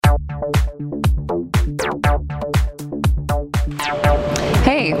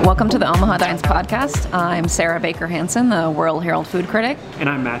Hey, welcome to the Omaha Dines podcast. I'm Sarah Baker Hansen, the World Herald food critic. And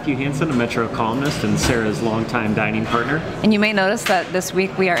I'm Matthew Hansen, a Metro columnist and Sarah's longtime dining partner. And you may notice that this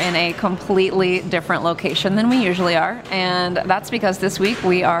week we are in a completely different location than we usually are. And that's because this week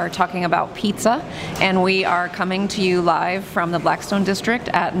we are talking about pizza. And we are coming to you live from the Blackstone District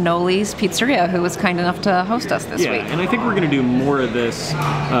at Noli's Pizzeria, who was kind enough to host us this week. Yeah, and I think we're going to do more of this,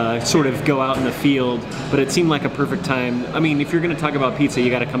 sort of go out in the field. But it seemed like a perfect time. I mean, if you're going to talk about pizza, you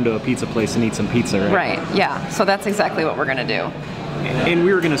got to come to a pizza place and eat some pizza, right? Right, yeah. So that's exactly what we're going to do. And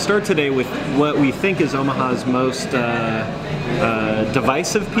we were going to start today with what we think is Omaha's most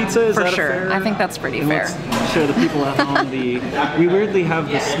divisive pizza. Is For that sure. fair? I think that's pretty And fair. Let's show the people at home we weirdly have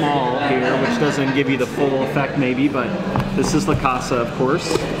the small here, which doesn't give you the full effect maybe, but this is La Casa, of course.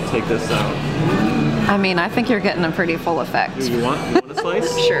 Take this out. I mean, I think you're getting a pretty full effect. You want a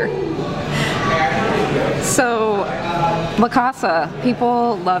slice? Sure. So, La Casa,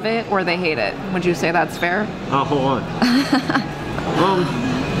 people love it or they hate it. Would you say that's fair? Oh, hold on.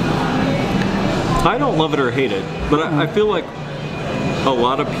 I don't love it or hate it, but I feel like a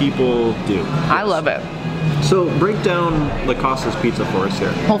lot of people do. I love it. So break down La Casa's pizza for us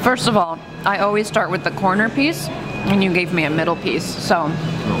here. Well, first of all, I always start with the corner piece, and you gave me a middle piece, so,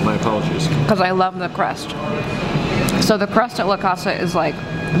 Oh, my apologies. because I love the crust. So the crust at La Casa is like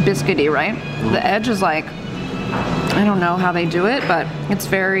biscuity, right? The edge is like, I don't know how they do it, but it's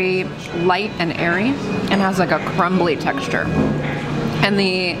very light and airy and has like a crumbly texture. And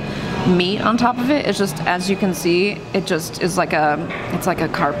the meat on top of it is just, as you can see, it just is like it's like a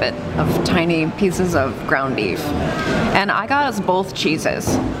carpet of tiny pieces of ground beef. And I got us both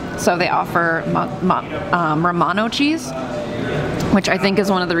cheeses. So they offer Romano cheese, which I think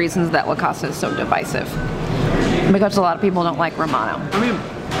is one of the reasons that La Casa is so divisive. Because a lot of people don't like Romano. I mean,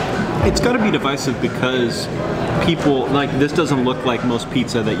 it's got to be divisive because people, like, this doesn't look like most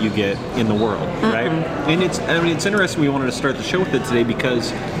pizza that you get in the world, right? And it's interesting we wanted to start the show with it today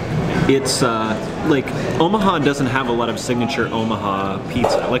because it's, like, Omaha doesn't have a lot of signature Omaha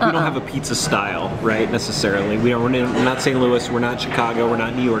pizza. Like, we don't have a pizza style, right, necessarily. We're not St. Louis, we're not Chicago, we're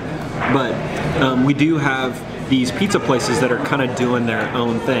not New York. But we do have these pizza places that are kind of doing their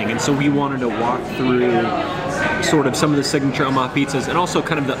own thing. And so we wanted to walk through sort of some of the signature Omaha pizzas and also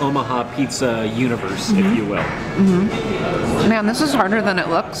kind of the Omaha pizza universe, if you will. Man, this is harder than it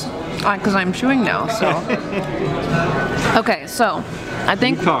looks because I'm chewing now. So, okay, so I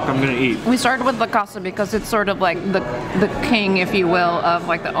think You talk, I'm going to eat. we started with La Casa because it's sort of like the king, if you will, of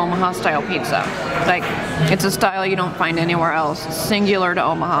like the Omaha style pizza. Like, it's a style you don't find anywhere else, singular to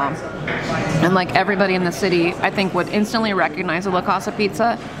Omaha. And like everybody in the city, I think, would instantly recognize a La Casa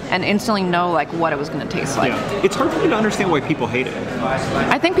pizza and instantly know like what it was going to taste like. Yeah. It's hard for me to understand why people hate it.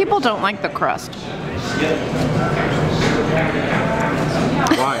 I think people don't like the crust.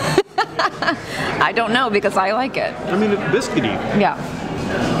 Why? I don't know because I like it. I mean, it's biscuity. Yeah.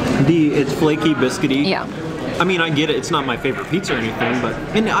 It's flaky, biscuity. Yeah. I mean, I get it. It's not my favorite pizza or anything, but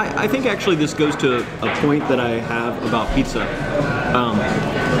I think actually this goes to a point that I have about pizza.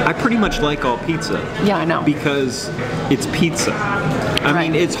 I pretty much like all pizza. Yeah, I know. Because it's pizza. I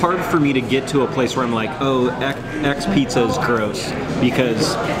mean, it's hard for me to get to a place where I'm like, oh, X pizza is gross,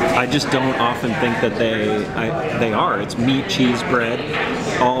 because I just don't often think that they are. It's meat, cheese, bread,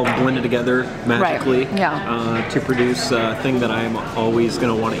 all blended together magically to produce a thing that I'm always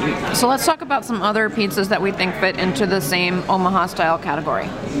going to want to eat. So let's talk about some other pizzas that we think fit into the same Omaha style category.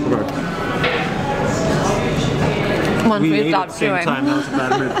 Once we ate at the same time. That was a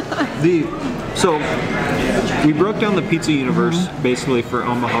bad move. So we broke down the pizza universe basically for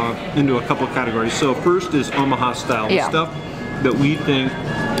Omaha into a couple of categories. So first is Omaha style stuff that we think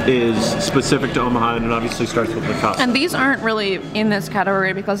is specific to Omaha, and it obviously starts with La Casa. And these aren't really in this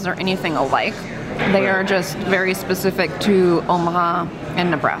category because they're anything alike. They are just very specific to Omaha and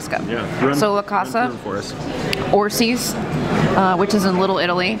Nebraska. Yeah. So La Casa, Orsi's, which is in Little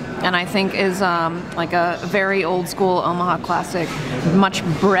Italy, and I think is like a very old school Omaha classic, much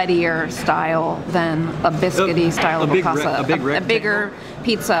breadier style than a biscuity style of La Casa. A bigger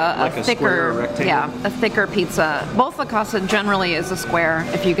pizza, like a thicker, a thicker pizza. Both La Casa generally is a square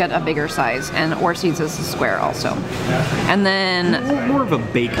if you get a bigger size, and Orsi's is a square also. And then more of a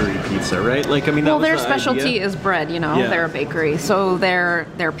bakery pizza, right? Like, I mean, that well, was their the specialty idea. is bread. You know, Yeah. they're a bakery, so their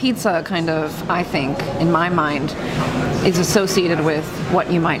pizza kind of, I think, in my mind, is associated with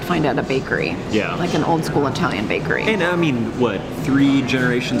what you might find at a bakery. Yeah. Like an old school Italian bakery. And I mean, what,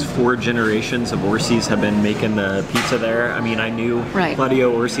 4 generations of Orsi's have been making the pizza there? I mean, I knew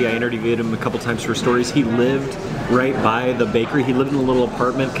Claudio Orsi. I interviewed him a couple times for stories. He lived right by the bakery. He lived in a little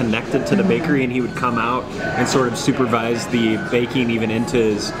apartment connected to the bakery, and he would come out and sort of supervise the baking even into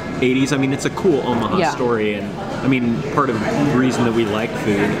his 80s. I mean, it's a cool Omaha story, and I mean, part of the reason that we like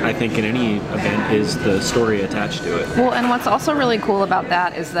food, I think, in any event is the story attached to it. Well, and what's also really cool about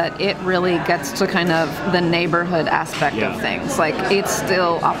that is that it really gets to kind of the neighborhood aspect of things. Like, it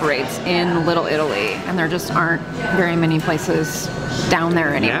still operates in Little Italy, and there just aren't very many places down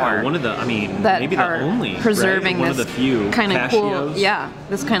there anymore. Yeah, one of the, I mean, that maybe are the only, preserving right? One this of the few kind of cool, Cascios.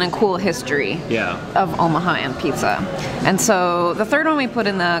 this kind of cool history of Omaha and pizza. And so the third one we put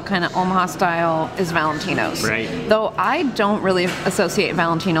in the kind of Omaha style is Valentino's. Right. Though I don't really associate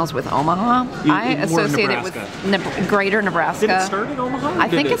Valentino's with Omaha. I associate it with Greater Nebraska. Did it start in Omaha? I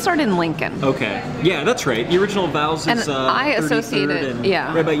think it started in Lincoln. Okay. Yeah, that's right. The original Val's is I associate it,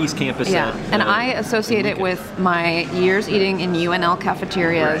 right by East Campus. And I associate it with my years eating in UNL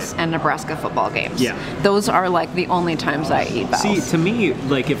cafeterias and Nebraska football games. Yeah. Those are like the only times I eat Val's. See, to me,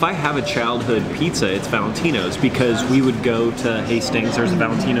 like, if I have a childhood pizza, it's Valentino's, because we would go to Hastings, there's a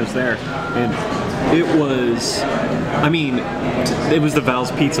Valentino's there, and it was, I mean, it was the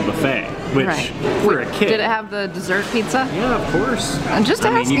Val's Pizza Buffet, which, for a kid. Did it have the dessert pizza? Yeah, of course. I'm just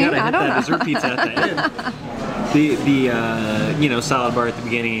asking, you gotta hit I don't that know. dessert pizza at the end. The salad bar at the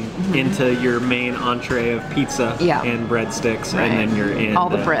beginning, into your main entree of pizza and breadsticks, and then you're in all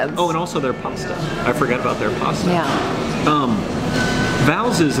the breads. Oh, and also their pasta. I forgot about their pasta. Yeah.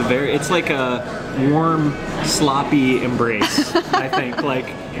 Val's is it's like a warm, sloppy embrace. I think,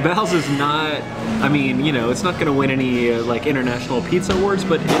 like, Val's is not, I mean, you know, it's not going to win any like international pizza awards,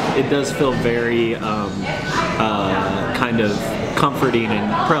 but it does feel very kind of comforting,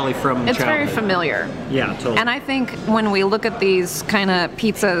 and probably from it's childhood. very familiar. Yeah, totally. And I think when we look at these kind of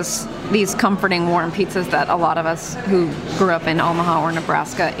pizzas, these comforting, warm pizzas that a lot of us who grew up in Omaha or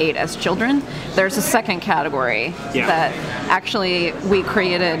Nebraska ate as children, there's a second category that actually we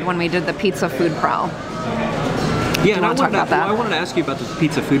created when we did the Pizza Food Prowl. Yeah, and I talk about that? wanted to ask you about the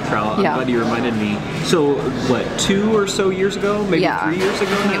Pizza Food Prowl. I'm Yeah. glad you reminded me. So, what, 2 or so years ago? Maybe 3 years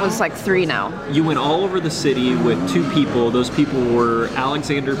ago I think now? it was like 3 now. You went all over the city with 2 people. Those people were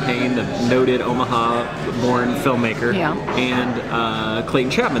Alexander Payne, the noted Omaha-born filmmaker, and Clayton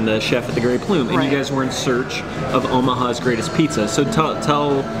Chapman, the chef at the Grey Plume. And you guys were in search of Omaha's greatest pizza. So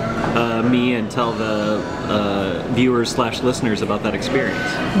tell me and tell the viewers/listeners about that experience.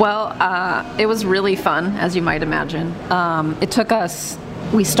 Well, it was really fun, as you might imagine. It took us,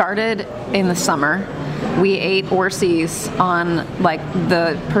 we started in the summer. We ate Orsi's on like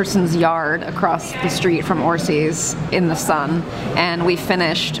the person's yard across the street from Orsi's in the sun, and we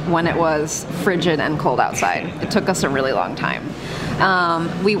finished when it was frigid and cold outside. It took us a really long time.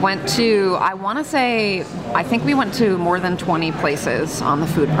 We went to, I think we went to more than 20 places on the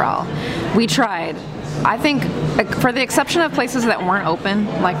food prowl. We tried, I think, for the exception of places that weren't open,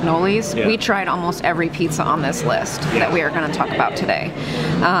 like Noli's, we tried almost every pizza on this list that we are going to talk about today.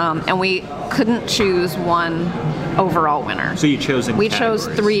 And we couldn't choose one overall winner. So you chose in chose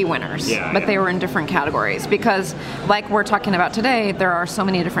 3 winners, but they were in different categories, because like we're talking about today, there are so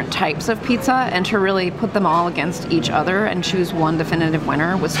many different types of pizza, and to really put them all against each other and choose one definitive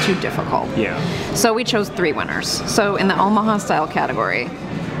winner was too difficult. So we chose 3 winners. So in the Omaha style category,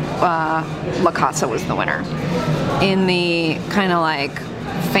 La Casa was the winner. In the kind of like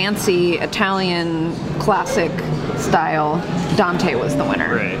fancy Italian classic style, Dante was the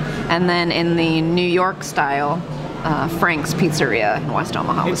winner. And then in the New York style, Frank's Pizzeria in West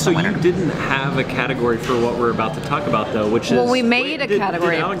Omaha was the winner. So you didn't have a category for what we're about to talk about, though, which is... Well, we made a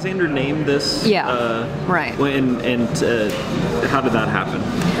category. Did Alexander name this? Right. And how did that happen?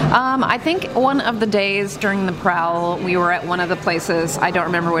 I think one of the days during the prowl, we were at one of the places, I don't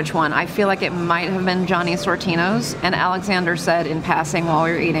remember which one. I feel like it might have been Johnny Sortino's, and Alexander said in passing while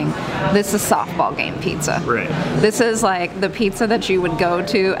we were eating, this is softball game pizza. This is like the pizza that you would go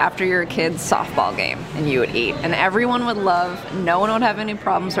to after your kid's softball game, and you would eat. And everyone would love, no one would have any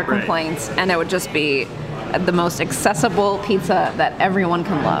problems or complaints, and it would just be the most accessible pizza that everyone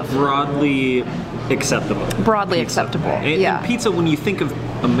can love. Broadly acceptable. And pizza, when you think of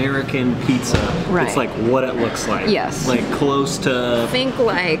American pizza, it's like what it looks like. Like close to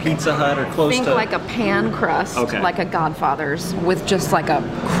Pizza Hut, or close to... Think like a pan crust, like a Godfather's, with just like a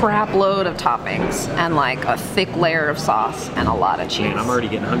crap load of toppings and like a thick layer of sauce and a lot of cheese. Man, I'm already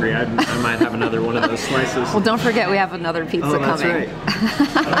getting hungry. I might have another one of those slices. Well, don't forget we have another pizza coming. That's right.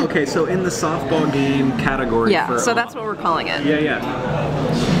 Okay, so in the softball game category... so that's what we're calling it.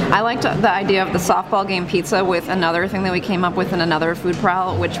 I liked the idea of the softball game pizza with another thing that we came up with in another food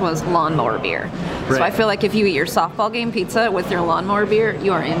prowl, which was lawnmower beer. So Right. I feel like if you eat your softball game pizza with your lawnmower beer,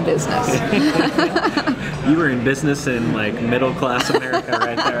 you are in business. You were in business in like middle class America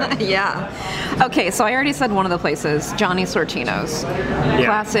right there. Yeah. Okay, so I already said one of the places, Johnny Sortino's.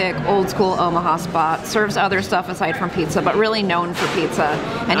 Classic, old school Omaha spot. Serves other stuff aside from pizza, but really known for pizza.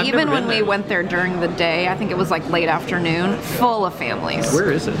 And I've even never when been we there. went there during the day, I think it was like late afternoon, full of families.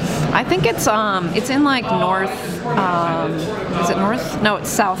 Where is it? I think it's in like north, is it north? No, it's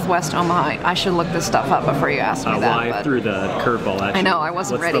southwest Omaha. I should look this stuff up before you ask me Well, that. I but through the curveball. Actually. I know, I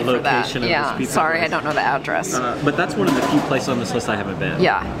wasn't What's ready the for that. location of Yeah, this pizza sorry, I place? don't know the address. But that's one of the few places on this list I haven't been.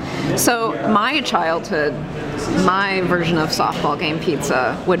 Yeah. So my childhood, my version of softball game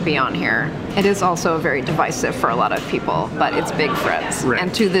pizza would be on here. It is also very divisive for a lot of people, but it's Big Fred's. Right.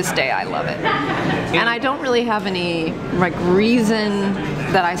 And to this day, I love it. And I don't really have any like reason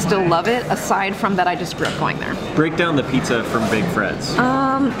that I still love it, aside from that I just grew up going there. Break down the pizza from Big Fred's.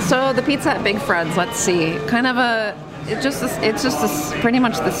 So the pizza at Big Fred's, let's see, kind of it's just pretty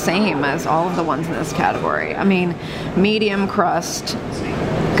much the same as all of the ones in this category. I mean, medium crust,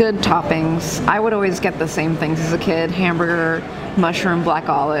 good toppings. I would always get the same things as a kid. Hamburger, mushroom, black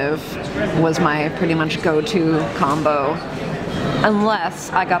olive was my pretty much go-to combo.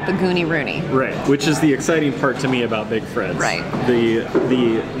 Unless I got the Goonie Rooney. Right, which is the exciting part to me about Big Fred's. Right. The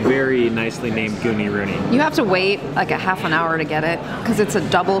very nicely named Goonie Rooney. You have to wait like a half an hour to get it because it's a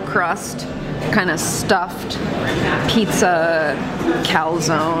double crust, kind of stuffed pizza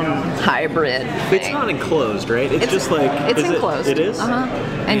calzone hybrid thing. It's not enclosed, right? It's just like it's is enclosed. It is.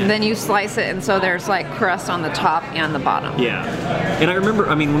 And then you slice it, and so there's like crust on the top and the bottom. Yeah, and I remember.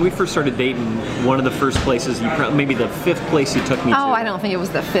 I mean, when we first started dating, one of the first places maybe the fifth place you took me to. Oh, I don't think it was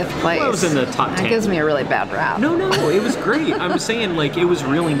the fifth place. Well, it was in the top 10. That gives me a really bad rap. No, it was great. I'm saying like it was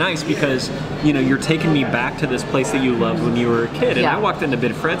really nice because you're taking me back to this place that you loved when you were a kid, and Yeah. I walked into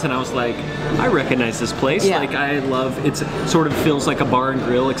Big Fred's and I was like, I recognize this place. Yeah. Like I love it. Sort of feels like a bar and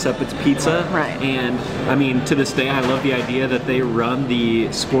grill except it's pizza. Right. And I mean, to this day, I love the idea that they run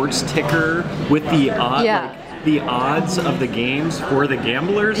the sports ticker with the odd. Yeah. Like, the odds of the games for the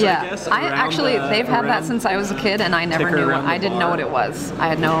gamblers, Yeah, I guess. I actually, they've had that since I was a kid, and I never ticker knew. around the I didn't know bar. what it was. I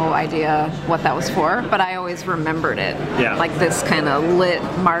had no idea what that was for, but I always remembered it. Yeah. Like this kind of lit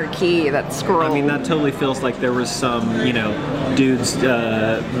marquee that scrolled. I mean, that totally feels like there was some, dudes.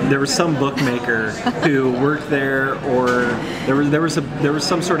 There was some bookmaker who worked there, or there was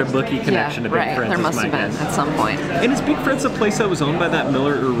some sort of bookie connection to Big right. Fred's. There is must my have been guess. at some point. And is Big Fred's a place that was owned by that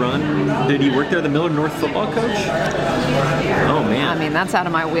Miller or run? Did he work there? The Miller North football coach? Oh man. I mean, that's out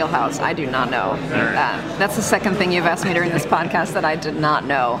of my wheelhouse. I do not know. right. That's the second thing you've asked me during this podcast that I did not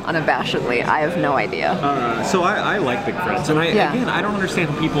know unabashedly. I have no idea. So I like Big Fred's, and Yeah. again, I don't understand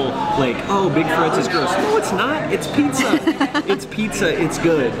how people like, oh, Big Fred's is gross. No, it's not. It's pizza. It's pizza. It's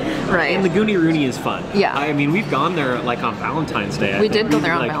good. Right. And the Goonie Rooney is fun. Yeah. I mean, we've gone there like on Valentine's Day. We did go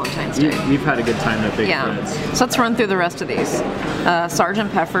there on Valentine's Day. We've had a good time at Big Yeah. Fred's. So let's run through the rest of these.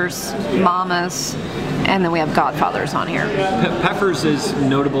 Sergeant Pepper's, Mama's, and then we have Godfather's on here. Peffers is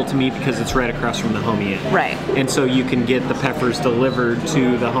notable to me because it's right across from the Homie Inn. Right. And so you can get the Peffers delivered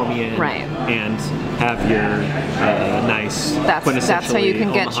to the Homie Inn. Right. And have your nice That's how you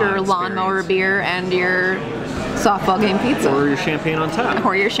can get Omaha your lawnmower experience. beer and your softball game pizza. Or your champagne on top.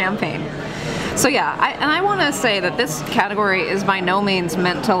 Or your champagne. So yeah, I want to say that this category is by no means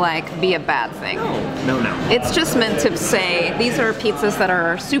meant to like be a bad thing. No. It's just meant to say these are pizzas that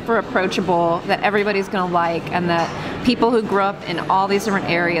are super approachable, that everybody's going to like, and that people who grew up in all these different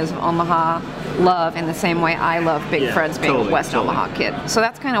areas of Omaha love in the same way I love Big Yeah, Fred's being totally, a West totally. Omaha kid. So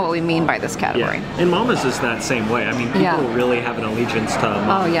that's kind of what we mean by this category. Yeah. And Mama's is that same way. I mean, people Yeah. really have an allegiance to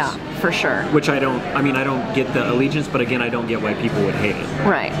Mama's. Oh yeah, for sure. Which I don't get the allegiance, but again, I don't get why people would hate it.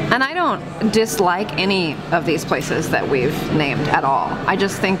 Right. And I don't dislike any of these places that we've named at all. I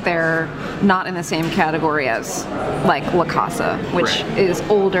just think they're not in the same category as like La Casa, which Right. is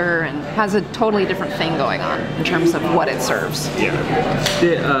older and has a totally different thing going on in terms of what it serves. Yeah.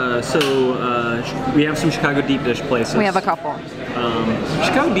 We have some Chicago deep dish places. We have a couple.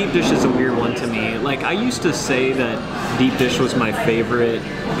 Chicago deep dish is a weird one to me. Like, I used to say that deep dish was my favorite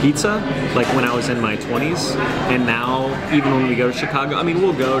pizza, like when I was in my 20s. And now, even when we go to Chicago, I mean,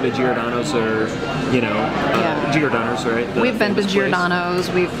 we'll go to Giordano's or, Giordano's, right? The We've been to famous place. Giordano's.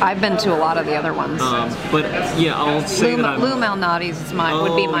 I've been to a lot of the other ones. But yeah, I'll say that Lou Malnati's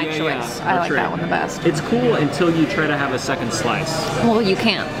would be my yeah, choice. yeah, I like that's that right. one the best. It's cool until you try to have a second slice. Well, you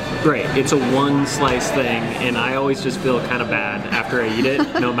can't. Right, it's a one slice thing, and I always just feel kind of bad after I eat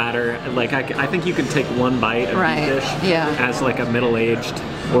it, no matter, like, I think you can take one bite of Right. deep dish Yeah. as like a middle-aged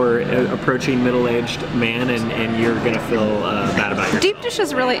or approaching middle-aged man, and you're gonna feel bad about yourself. Deep dish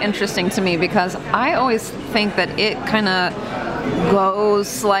is really interesting to me because I always think that it kind of goes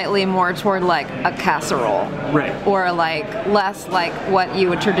slightly more toward like a casserole. Right. Or like less like what you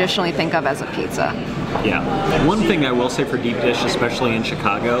would traditionally think of as a pizza. Yeah. One thing I will say for deep dish, especially in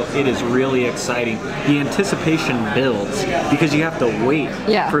Chicago, it is really exciting. The anticipation builds because you have to wait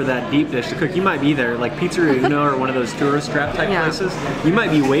Yeah. for that deep dish to cook. You might be there, like Pizzeria Uno or one of those tourist trap type Yeah. places. You might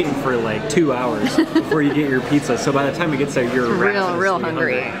be waiting for like 2 hours before you get your pizza. So by the time it gets there, you're Real ravenously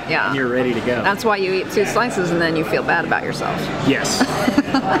hungry. Yeah. and you're ready to go. That's why you eat 2 slices and then you feel bad about yourself. Yes.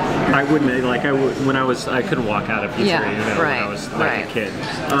 I wouldn't like when I couldn't walk out of Pizzeria Yeah, Uno right, when I was like right. a kid.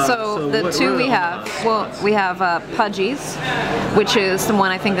 So the what two are we the have, Omaha's? we have Pudgy's, which is the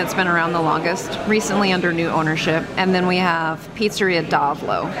one I think that's been around the longest, recently under new ownership, and then we have Pizzeria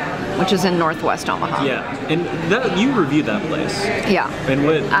Davlo, which is in Northwest Omaha. Yeah, and you reviewed that place. Yeah. And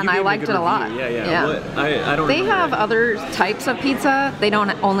what? And you I gave liked good it a lot. review. Yeah. Yeah. What? I don't. They remember have that. other types of pizza. They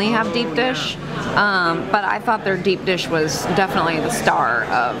don't only have deep dish, but I thought their deep dish was definitely the star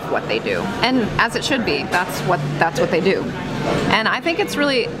of what they do, and as it should be. That's what they do. And I think it's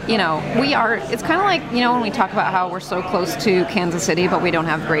really, it's kind of like, when we talk about how we're so close to Kansas City, but we don't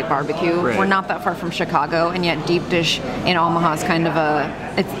have great barbecue. Right. We're not that far from Chicago, and yet deep dish in Omaha is kind of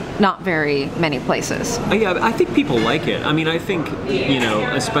it's not very many places. Yeah, I think people like it. I mean, I think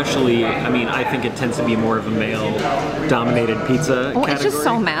especially. I mean, I think it tends to be more of a male-dominated pizza. Well, category. it's just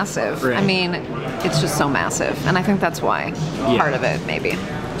so massive. Right. I mean, it's just so massive, and I think that's why part of it, maybe.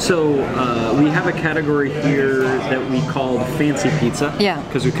 So we have a category here that we called fancy pizza. Yeah.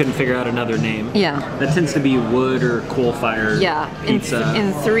 Because we couldn't figure out another name. Yeah. That tends to be wood or coal-fired pizza.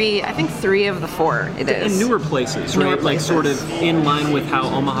 In I think 3 of the 4 it is. In newer places, right? Newer Like sort places. of in line with how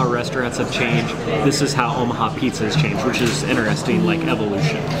Omaha restaurants have changed. This is how Omaha pizza has changed, which is interesting, like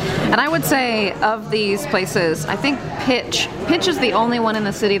evolution. And I would say of these places, I think Pitch is the only one in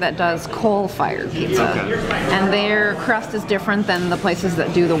the city that does coal-fired pizza. Okay. And their crust is different than the places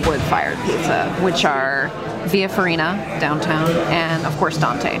that do the wood-fired pizza, which are Via Farina downtown, and of course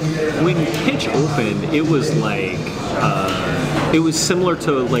Dante. When Pitch opened, it was like it was similar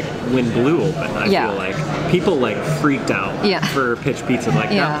to like when Blue opened. I Yeah. feel like people like freaked out for Pitch Pizza. Like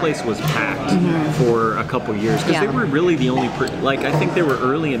Yeah. that place was packed for a couple years because Yeah. they were really the only. I think they were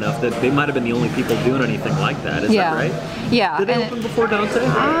early enough that they might have been the only people doing anything like that. Is that right? Yeah. Did they And open before Dante?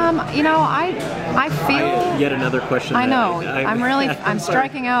 I feel. Yet another question. I that know. I'm sorry.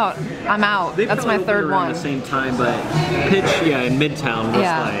 striking out. I'm out. They That's my probably third opened around one. the same time, but Pitch, in Midtown was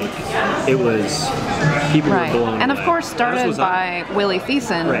Yeah. like it was people Right. were blown And of away. course As started was I. by Willie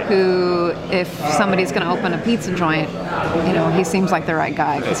Thiessen, Right. who, if somebody's going to open a pizza joint, he seems like the right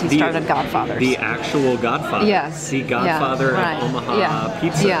guy because he started Godfathers. The actual Godfather. Yes. The Godfather Yeah. of Omaha Yeah.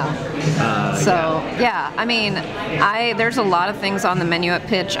 pizza. Yeah. So yeah. I mean, there's a lot of things on the menu at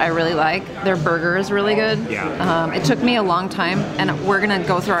Pitch I really like. Their burger is really good. Yeah. It took me a long time, and we're gonna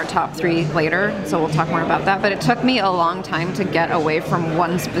go through our top 3 later, so we'll talk more about that. But it took me a long time to get away from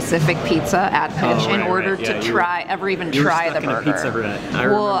one specific pizza at Pitch in right, order right. to Yeah, you were- even you were try stuck the in a burger. pizza hut. I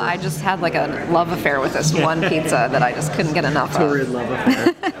Well, remember. I just had like a love affair with this one pizza that I just couldn't get enough of. Torrid love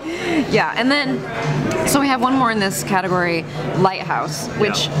affair. Yeah, and then so we have one more in this category, Lighthouse,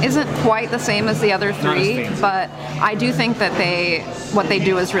 which isn't quite the same as the other Not as 3, fancy. but I do think that what they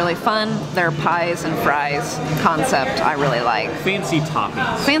do is really fun. Their pies and fries concept I really like. Fancy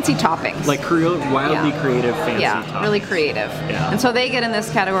toppings. Fancy toppings. Like wildly Yeah. creative fancy toppings. really creative. Yeah. And so they get in this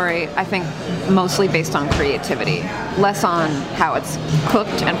category, I think, mostly based on creativity, less on how it's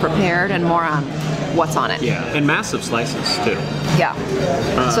cooked and prepared, and more on what's on it. Yeah, and massive slices too. Yeah.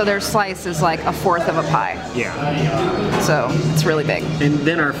 So their slice is like a 1/4 of a pie. Yeah. So it's really big. And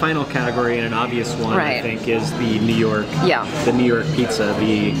then our final category, and an obvious one, I Right. think, is the New York. Yeah. The New York pizza,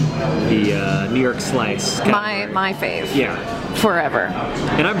 the New York slice. category. My fave. Yeah. Forever.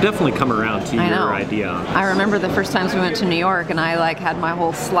 And I've definitely come around to I know. your idea on this. I remember the first times we went to New York, and I had my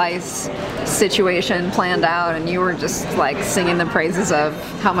whole slice situation planned out, and you were just singing the praises of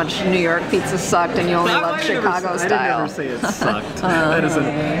how much New York pizza sucked, and you only loved Chicago I style. never say it sucked. That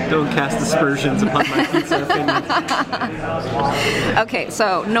isn't. Don't cast aspersions upon my pizza opinion. Okay,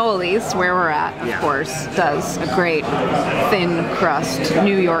 so Noli's, where we're at, of course, does a great thin crust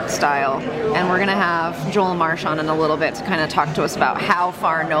New York style, and we're gonna have Joel Marsh on in a little bit to kind of talk to us about how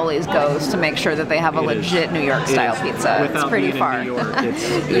far Noli's goes to make sure that they have a legit New York style pizza. Without It's pretty being far. in New York,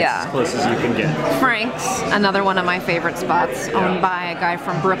 it's Yeah. as close as you can get. Frank's, another one of my favorite spots, owned by a guy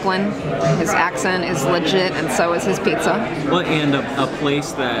from Brooklyn. His accent is legit, and so is his pizza. Well, and a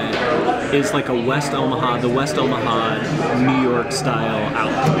place that is like the West Omaha, New York style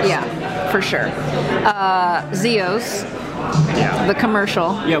outpost. Yeah, for sure. Zio's, Yeah. the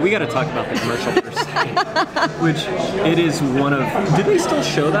commercial. Yeah, we got to talk about the commercial per se, which it is one of. Do they still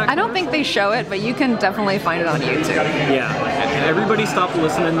show that? I don't think they show it, but you can definitely find it on YouTube. Yeah. Everybody stop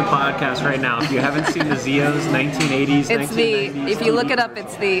listening to the podcast right now. If you haven't seen the Zio's 1980s, It's the, 1990s if you look it up,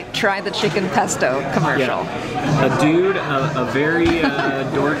 it's the try the chicken pesto commercial. Yeah. A dude, a very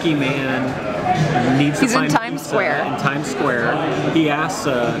dorky man, needs He's to in find Times pizza Square. In Times Square, he asks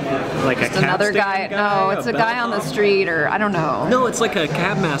like a It's cab another stand guy. No, it's a guy on the bellhop. street, or I don't know. No, it's like a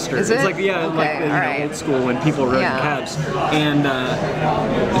cab master. Is It's it? like like Okay, you know, all right. old school when people rode Yeah. in cabs. And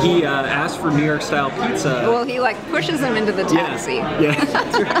he asked for New York style pizza. Well, he like pushes him into the taxi. Yeah.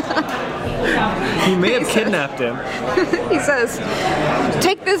 He may have kidnapped him. He says,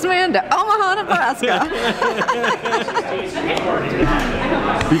 "Take this man to Omaha, Nebraska."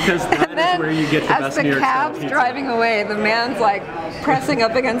 Because that And is then, where you get the as best the New York style cab's pizza. driving away, the man's like pressing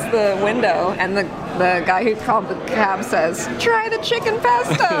up against the window, and the guy who called the cab says, "Try the chicken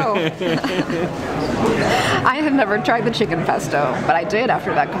pesto." I had never tried the chicken pesto, but I did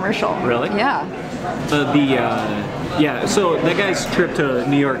after that commercial. Really? Yeah. Yeah, so that guy's trip to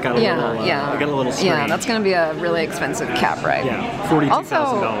New York got a little Yeah. got a little strange. Yeah, that's going to be a really expensive cab ride. Yeah,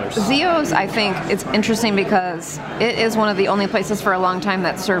 $42,000. Also, Zio's, I think, it's interesting because it is one of the only places for a long time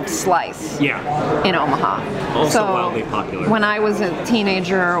that served slice Yeah. in Omaha. Also wildly popular. When I was a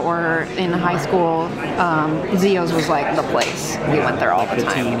teenager or in high school, Zio's was like the place. We went there all Like the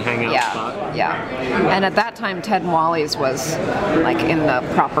the time. teen hangout yeah, spot? Yeah. And at that time, Ted and Wally's was like in the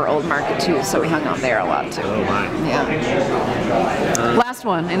proper old market too, so we hung out there a lot too. Oh my. Yeah. Last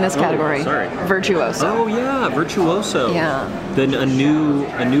one in this category. sorry. Virtuoso. Oh yeah, Virtuoso. Yeah. Then a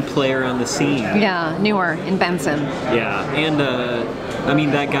new player on the scene. Yeah, newer in Benson. Yeah, and I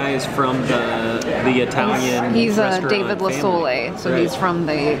mean that guy is from the Italian. He's restaurant David family. Lasole, so Right. he's from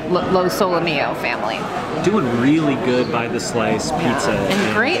the Lo Solomio family. Doing really good by the slice pizza.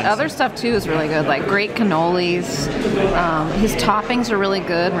 And great other stuff too is really good, like great cannolis. His toppings are really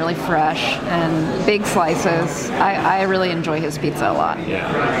good, really fresh, and big slices. I really enjoy his pizza a lot. Yeah.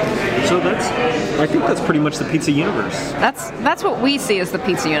 So I think that's pretty much the pizza universe. That's what we see as the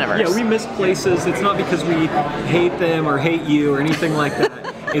pizza universe. Yeah, we miss places. It's not because we hate them or hate you or anything like that.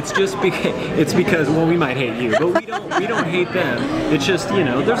 It's just because well, we might hate you, but we don't hate them. It's just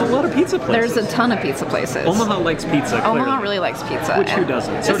there's a lot of pizza places. There's a ton of pizza places. Omaha likes pizza. Omaha clearly. really likes pizza. Which who And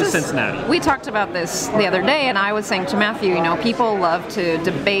doesn't? So this does is- Cincinnati. We talked about this the other day, and I was saying to Matthew, people love to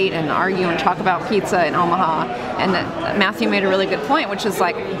debate and argue and talk about pizza in Omaha. And that Matthew made a really good point, which is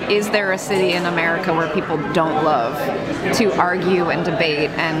like, is there a city in America where people don't love to argue and debate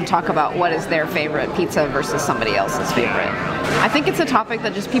and talk about what is their favorite pizza versus somebody else's favorite? I think it's a topic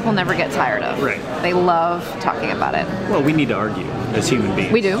that just people never get tired of. Right. They love talking about it. Well, we need to argue as human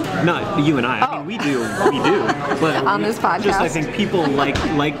beings. We do? Not you and I. I mean, we do. But On this podcast? Just I think people like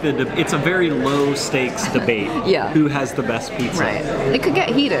it's a very low stakes debate. Yeah. Who has the best pizza? Right. It could get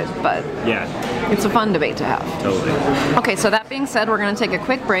heated, but Yeah. it's a fun debate to have. Totally. Okay, so that being said, we're going to take a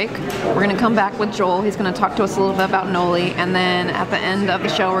quick break. We're going to come back with Joel. He's going to talk to us a little bit about Noli, and then at the end of the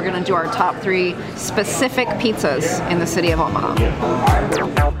show, we're going to do our top 3 specific pizzas in the city of Omaha.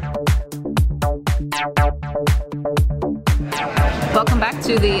 Welcome back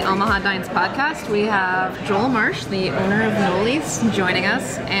to the Omaha Dines podcast. We have Joel Marsh, the owner of Noli's, joining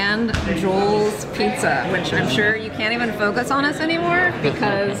us, and Joel's Pizza, which I'm sure you can't even focus on us anymore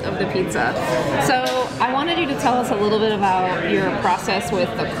because of the pizza. So I wanted you to tell us a little bit about your process with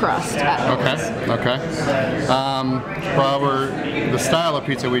the crust at Noli's. Okay. Well, the style of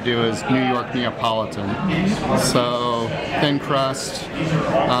pizza we do is New York Neapolitan. So thin crust.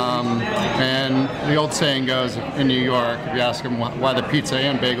 And the old saying goes in New York, if you ask them why the pizza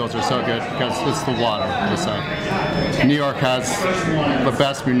and bagels are so good, because it's the water, they say. New York has the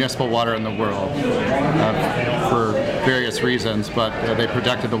best municipal water in the world for various reasons, but they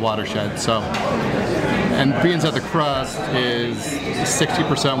protected the watershed. So. And being that the crust is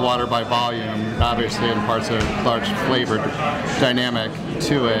 60% water by volume, obviously in parts of large flavor dynamic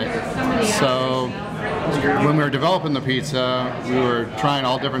to it. So when we were developing the pizza, we were trying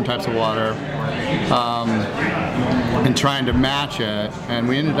all different types of water and trying to match it. And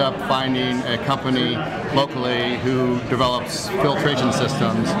we ended up finding a company locally who develops filtration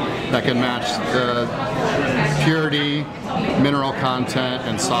systems that can match the purity, mineral content,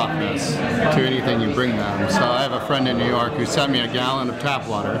 and softness to anything you bring them. So I have a friend in New York who sent me a gallon of tap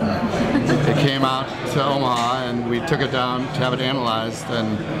water. It came out to Omaha and we took it down to have it analyzed,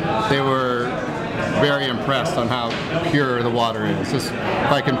 and they were very impressed on how pure the water is. Just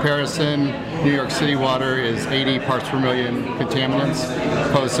by comparison, New York City water is 80 parts per million contaminants,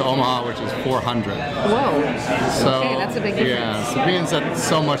 opposed to Omaha, which is 400. Whoa. So, Okay, that's a big difference. Yeah, so being that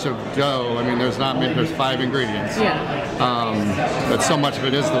so much of dough, I mean, there's 5 ingredients. Yeah. But so much of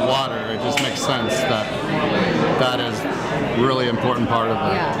it is the water, it just makes sense that is really important part of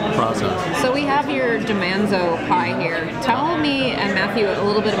the process. So we have your DiManzo pie here. Tell me and Matthew a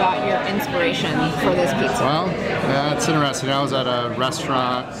little bit about your inspiration for this pizza. Well, yeah, it's interesting. I was at a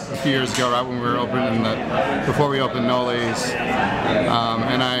restaurant a few years ago, right when we were opening before we opened Noli's,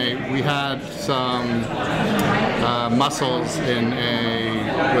 and we had some mussels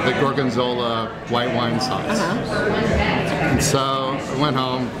with a gorgonzola white wine sauce. And so I went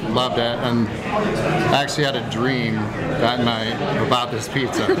home, loved it, and I actually had a dream that night about this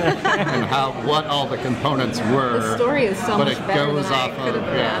pizza and what all the components were. The story is so much better than I could have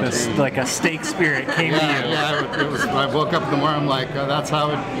imagined. Like a steak spirit came to you. Yeah, I woke up in the morning, I'm like, that's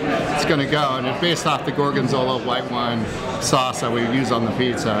how it's going to go. And it's based off the gorgonzola white wine sauce that we use on the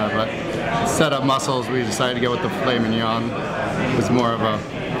pizza. But instead of mussels, we decided to go with the filet mignon. It was more of a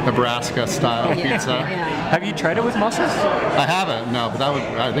Nebraska-style pizza. Have you tried it with mussels? I haven't, no, but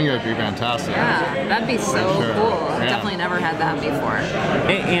I think it would be fantastic. Yeah, that'd be so cool. I've definitely never had that before.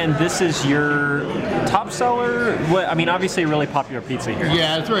 And this is your top seller? I mean, obviously a really popular pizza here.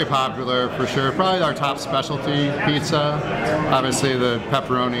 Yeah, it's very popular for sure. Probably our top specialty pizza. Obviously the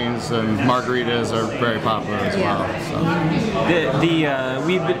pepperonis and margaritas are very popular as well. So.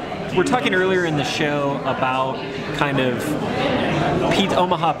 We're talking earlier in the show about kind of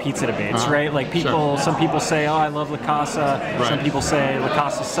Omaha pizza debates, right? Like some people say, "Oh, I love La Casa." Right. Some people say La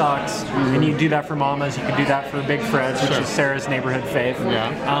Casa sucks, and you do that for Mama's. You can do that for Big Fred's, which is Sarah's neighborhood fave.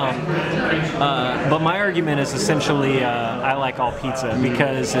 Yeah. But my argument is essentially, I like all pizza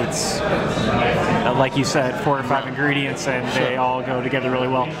because it's, like you said, 4 or 5 ingredients, and they all go together really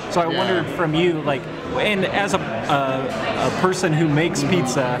well. So I wondered from you, like, and as a person who makes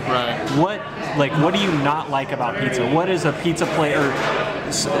pizza, what do you not like about pizza? What is a pizza plate or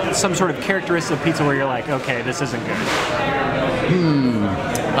some sort of characteristic of pizza where you're like, okay, this isn't good?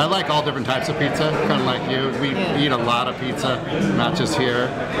 I like all different types of pizza, kind of like you. We eat a lot of pizza, not just here.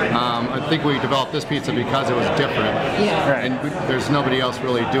 I think we developed this pizza because it was different. And there's nobody else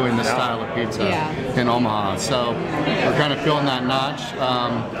really doing this style of pizza in Omaha. So we're kind of filling that notch.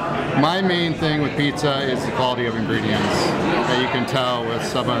 My main thing with pizza is the quality of ingredients that you can tell with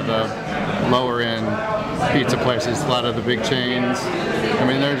some of the lower end pizza places, a lot of the big chains. I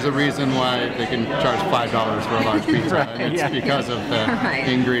mean, there's a reason why they can charge $5 for a large pizza, and it's because of the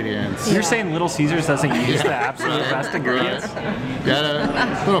ingredients. You're saying Little Caesars doesn't use the absolute best ingredients?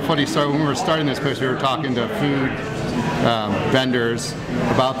 Yeah, a little funny story. When we were starting this place, we were talking to food vendors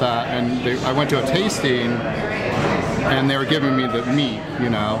about that, and I went to a tasting, and they were giving me the meat, you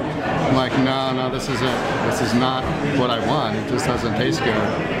know. I'm like, no, this is not what I want. It just doesn't taste good.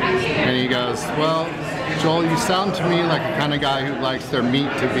 And he goes, well, Joel, you sound to me like the kind of guy who likes their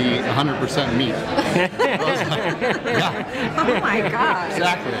meat to be 100% meat. I was like, yeah. Oh my God.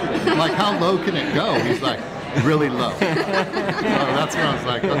 Exactly. I'm like, how low can it go? He's like, really low. So that's when I was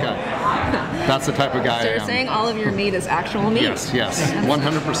like, okay, that's the type of guy I am. So you're saying all of your meat is actual meat? Yes,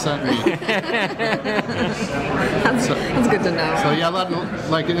 100% meat. That's good to know. So yeah,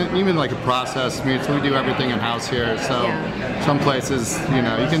 even like a processed meat. So we do everything in house here. So some places,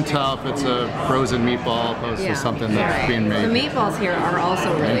 you can tell if it's a frozen meatball opposed to something that's being made. The meatballs here are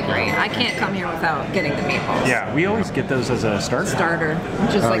also really great. I can't come here without getting the meatballs. Yeah, we always get those as a starter.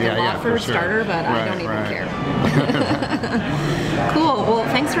 Just like a Watford starter, but I don't even care. Cool. Well,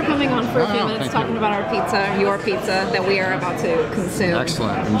 thanks for coming on for a few minutes talking about our pizza, your pizza that we are about to consume.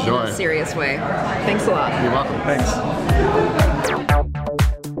 Excellent. Enjoy. In a serious way. Thanks a lot. You're welcome. Thanks.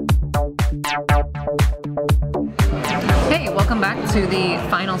 Hey, welcome back to the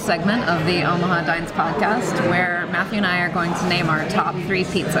final segment of the Omaha Dines podcast, where Matthew and I are going to name our top 3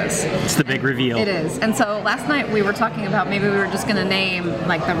 pizzas. It's the big reveal. It is. And so last night we were talking about maybe we were just going to name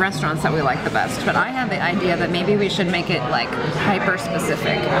like the restaurants that we like the best, but I had the idea that maybe we should make it like hyper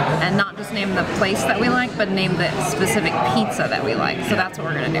specific and not just name the place that we like, but name the specific pizza that we like. So that's what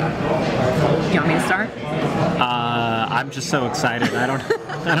we're going to do. You want me to start? I'm just so excited. I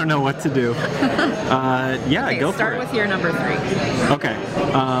don't know what to do. Okay, go for it. Start with your number 3. Okay.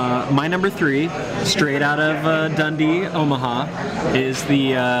 My number 3 straight out of Dundee, Omaha, is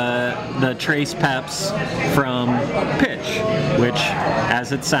the Trace Peps from Pitch, which,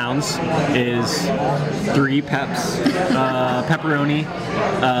 as it sounds, is 3 peps, pepperoni,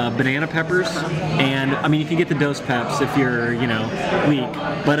 banana peppers, and I mean you can get the dose peps if you're weak,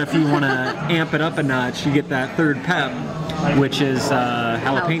 but if you want to amp it up a notch, you get that third pep, which is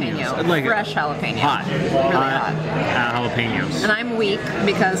jalapenos. Jalapeno. Like Fresh jalapeno. Hot. Really hot. Jalapenos. And I'm weak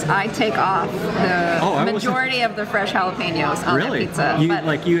because I take off the majority of the fresh jalapenos on Really? the pizza.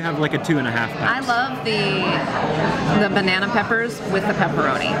 You have like a 2.5 peps. I love the banana peppers with the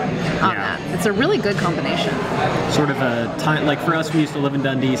pepperoni on that. It's a really good combination. Sort of a time, like for us, we used to live in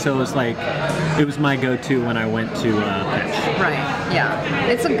Dundee, so it was my go-to when I went to Pitch. Right, yeah.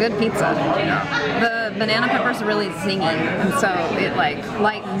 It's a good pizza. The banana peppers are really zingy, and so it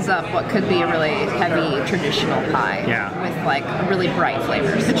lightens up what could be a really heavy traditional pie with really bright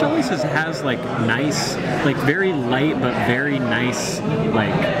flavors. Pitch always has like nice, like very light but very nice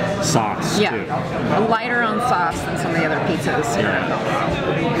sauce too. Lighter on sauce than some of the other pizzas.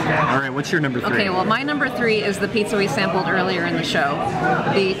 All right, what's your number 3? Okay, well my number 3 is the pizza we sampled earlier in the show,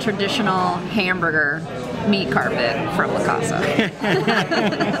 the traditional hamburger meat carpet from La Casa.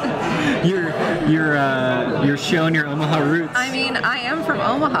 You're showing your Omaha roots. I mean, I am from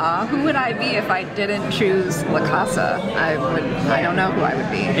Omaha. Who would I be if I didn't choose La Casa? I don't know who I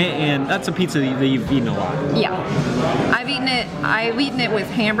would be. And that's a pizza that you've eaten a lot. Yeah. I've eaten it with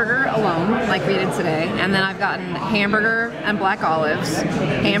hamburger alone, like we did today, and then I've gotten hamburger and black olives,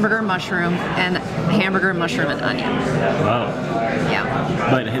 hamburger mushroom, and hamburger mushroom and onion. Wow. Yeah.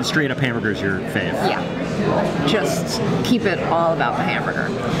 But straight up hamburger's your fave. Yeah. Just keep it all about the hamburger.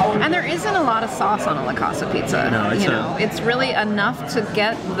 And there isn't a lot of sauce on a La Casa pizza. No, it's really enough to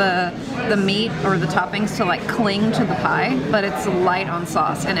get the meat or the toppings to cling to the pie, but it's light on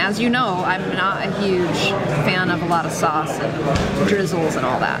sauce. And as you know, I'm not a huge fan of a lot of sauce and drizzles and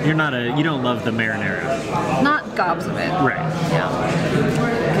all that. You don't love the marinara. Not gobs of it. Right. Yeah.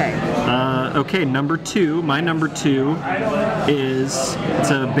 Okay. Okay, number 2. My number 2 it's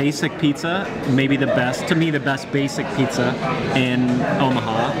a basic pizza, maybe the best basic pizza in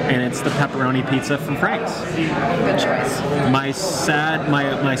Omaha, and it's the pepperoni pizza from Frank's. Good choice.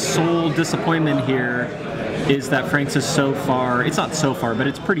 My sole disappointment here is that Frank's is so far, it's not so far, but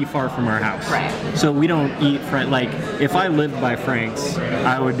it's pretty far from our house. Right. So we don't eat if I lived by Frank's,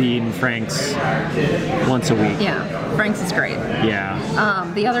 I would be eating Frank's once a week. Yeah, Frank's is great. Yeah.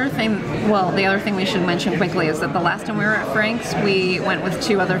 The other thing we should mention quickly is that the last time we were at Frank's, we went with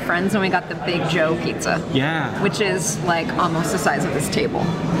 2 other friends and we got the Big Joe pizza. Yeah. Which is almost the size of this table.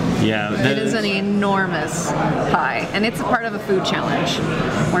 Yeah. It is an enormous pie, and it's a part of a food challenge,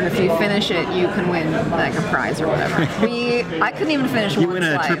 where if you finish it, you can win a prize or whatever. I couldn't even finish one slice. You win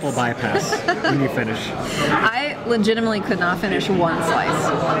a triple bypass when you finish. I legitimately could not finish one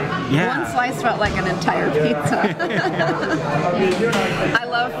slice. Yeah. One slice felt like an entire pizza. I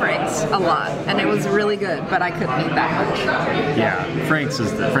love Frank's a lot, and it was really good, but I couldn't eat that much. Yeah, Frank's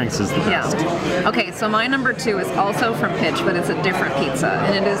is the best. Yeah. Okay, so my number 2 is also from Pitch, but it's a different pizza,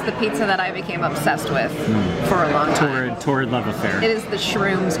 and it is the pizza that I became obsessed with for a long time. Torrid love affair. It is the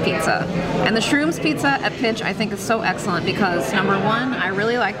Shrooms pizza. And the Shrooms pizza at Pitch I think is so excellent because number 1, I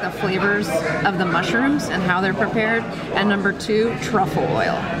really like the flavors of the mushrooms and how they're prepared, and number 2, truffle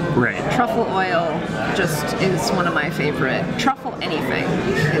oil. Right. Truffle oil just is one of my favorite. Truffle anything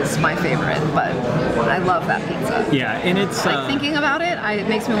is my favorite, but I love that pizza. Yeah, and it's thinking about it, it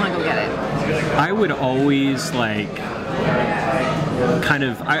makes me want to go get it. I would always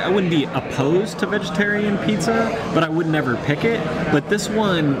I wouldn't be opposed to vegetarian pizza, but I would never pick it. But this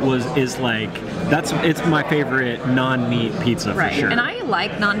one it's my favorite non-meat pizza for sure. And I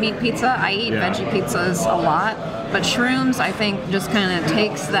like non-meat pizza. I eat veggie pizzas a lot, but Shrooms I think just kind of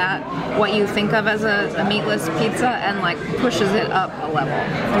takes what you think of as a meatless pizza and pushes it up a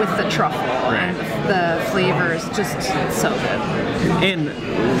level with the truffle and the flavors. Just so good. And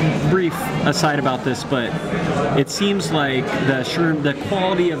brief aside about this, but it seems like the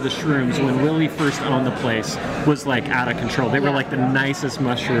quality of the shrooms when Willie first owned the place was out of control. They were the nicest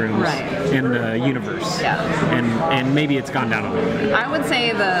mushrooms in the universe. Yeah. And maybe it's gone down a little bit. I would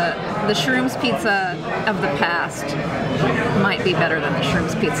say the Shrooms pizza of the past might be better than the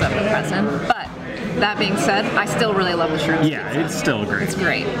Shrooms pizza of the present, but That being said, I still really love the shrooms Yeah, pizza. it's still great. It's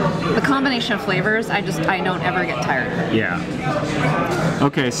great. The combination of flavors, I don't ever get tired of. Yeah.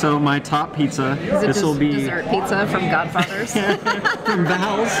 Okay, so my top pizza. Is it This will be dessert pizza from Godfather's? from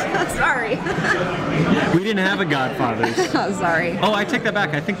Val's. Sorry. We didn't have a Godfather's. Oh, sorry. Oh, I take that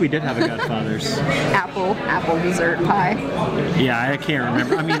back. I think we did have a Godfather's. Apple dessert pie. Yeah, I can't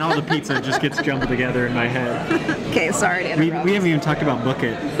remember. I mean, all the pizza just gets jumbled together in my head. Okay, sorry to We interrupt. haven't even talked about Book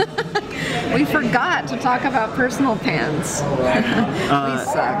It. We forgot to talk about personal pans.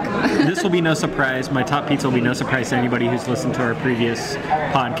 We suck. This will be no surprise. My top pizza will be no surprise to anybody who's listened to our previous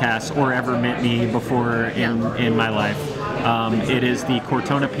podcasts or ever met me before in my life. It is the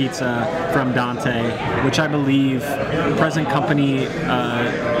Cortona pizza from Dante, which I believe present company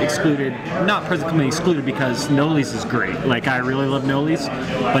excluded. Not present company excluded because Noli's is great. Like, I really love Noli's,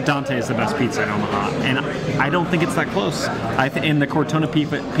 but Dante is the best pizza in Omaha, and I don't think it's that close. And the Cortona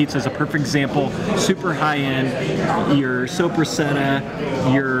pizza is a perfect example. Super high end. Your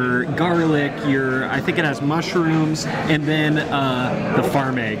sopressata, your garlic, I think it has mushrooms, and then the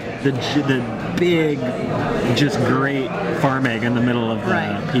farm egg, the big, just great farm egg in the middle of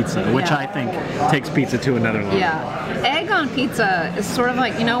the pizza, which Yeah. I think takes pizza to another level. Yeah. Egg on pizza is sort of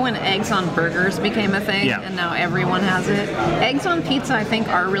like, you know when eggs on burgers became a thing Yeah. and now everyone has it? Eggs on pizza I think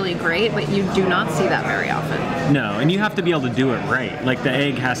are really great, but you do not see that very often. No, and you have to be able to do it right. Like, the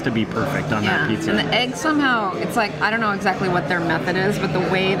egg has to be perfect on that pizza. And the egg somehow, it's like, I don't know exactly what their method is, but the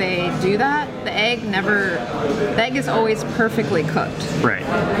way they do that, the egg is always perfectly cooked. Right.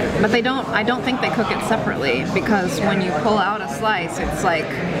 But I don't think they cook it separately, because when you pull out a slice, it's like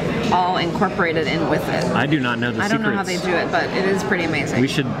all incorporated in with it. I do not know the I secrets. don't know how they do it, but it is pretty amazing. We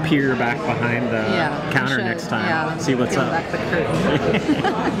should peer back behind the we counter should, next time. yeah, See what's peel up. back the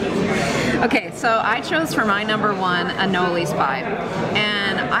curtain. Okay, so I chose for my number one a Noli's pie.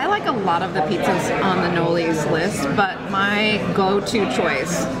 And I like a lot of the pizzas on the Noli's list, but my go-to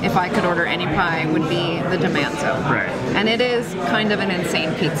choice, if I could order any pie, would be the DiManzo. Right. And it is kind of an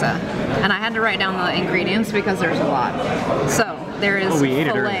insane pizza. And I had to write down the ingredients because there's a lot. So there is We ate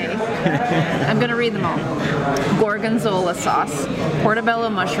it filet. earlier. I'm going to read them all. Gorgonzola sauce, portobello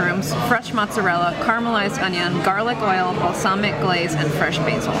mushrooms, fresh mozzarella, caramelized onion, garlic oil, balsamic glaze, and fresh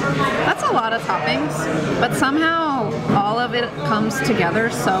basil. That's a lot of toppings, but somehow all of it comes together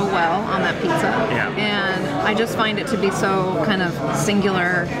so well on that pizza. Yeah. And I just find it to be so kind of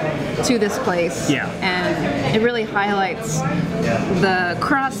singular to this place. Yeah. And it really highlights the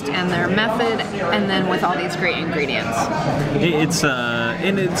crust and their method, and then with all these great ingredients.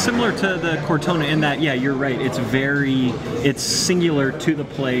 And it's similar to the Cortona in that, yeah, you're right. It's singular to the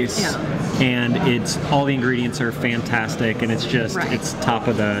place, and it's all the ingredients are fantastic, and it's just it's top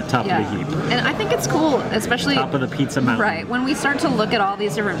of the heap. And I think it's cool, especially Top of the pizza mountain. Right. When we start to look at all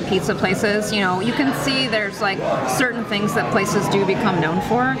these different pizza places, you can see there's like certain things that places do become known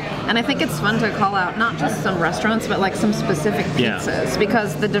for, and I think it's fun to call out not just some restaurants, but like some specific pizzas,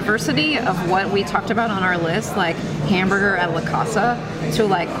 because the diversity of what we talked about on our list, like hamburger at La Casa to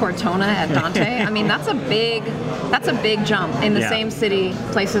like Cortona at Dante, I mean that's a big jump in the same city,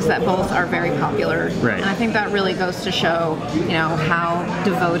 places that both are very popular. Right. And I think that really goes to show, how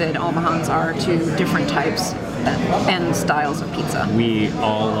devoted Omahans are to different types and styles of pizza. We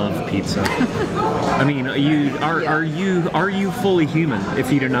all love pizza. I mean, are you fully human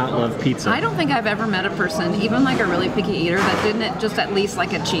if you do not love pizza? I don't think I've ever met a person, even like a really picky eater, that didn't just at least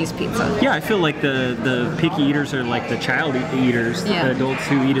like a cheese pizza. Yeah, I feel like the picky eaters are like the child eaters, the adults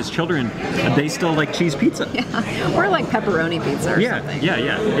who eat as children. They still like cheese pizza. Yeah, or like pepperoni pizza or something.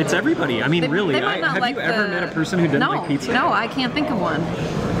 Yeah. It's everybody. I mean, really. They might not have like you ever met a person who didn't like pizza? No, I can't think of one.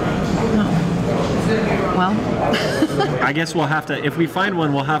 No. Well, I guess we'll have to, if we find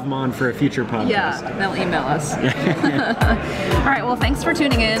one, we'll have them on for a future podcast. yeah, they'll email us. All right, well, thanks for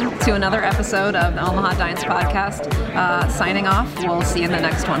tuning in to another episode of the Omaha Dines Podcast. Signing off. We'll see you in the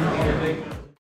next one.